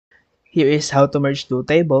Here is how to merge two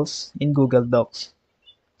tables in Google Docs.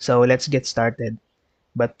 So let's get started.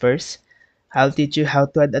 But first, I'll teach you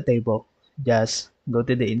how to add a table. Just go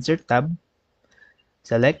to the Insert tab,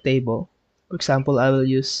 select Table. For example, I will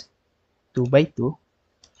use 2 by 2.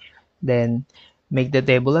 Then make the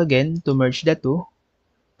table again to merge the two.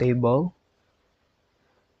 Table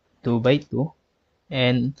 2 by 2.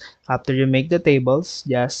 And after you make the tables,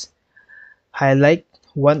 just highlight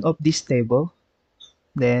one of this table.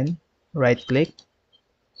 Then right click,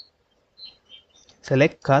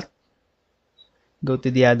 select Cut, go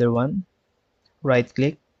to the other one, right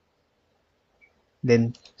click,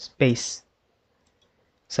 then space.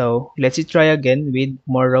 So let's try again with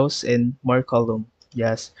more rows and more column.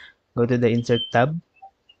 Just go to the Insert tab,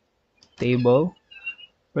 Table.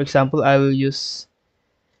 For example, I will use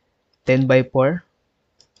 10 by 4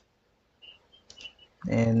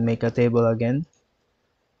 and make a table again.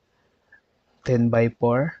 10 by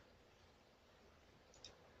 4.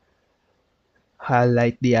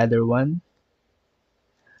 Highlight the other one.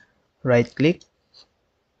 Right click,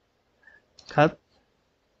 cut.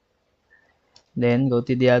 Then go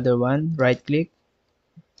to the other one, right click,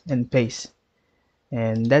 and paste.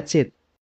 And that's it.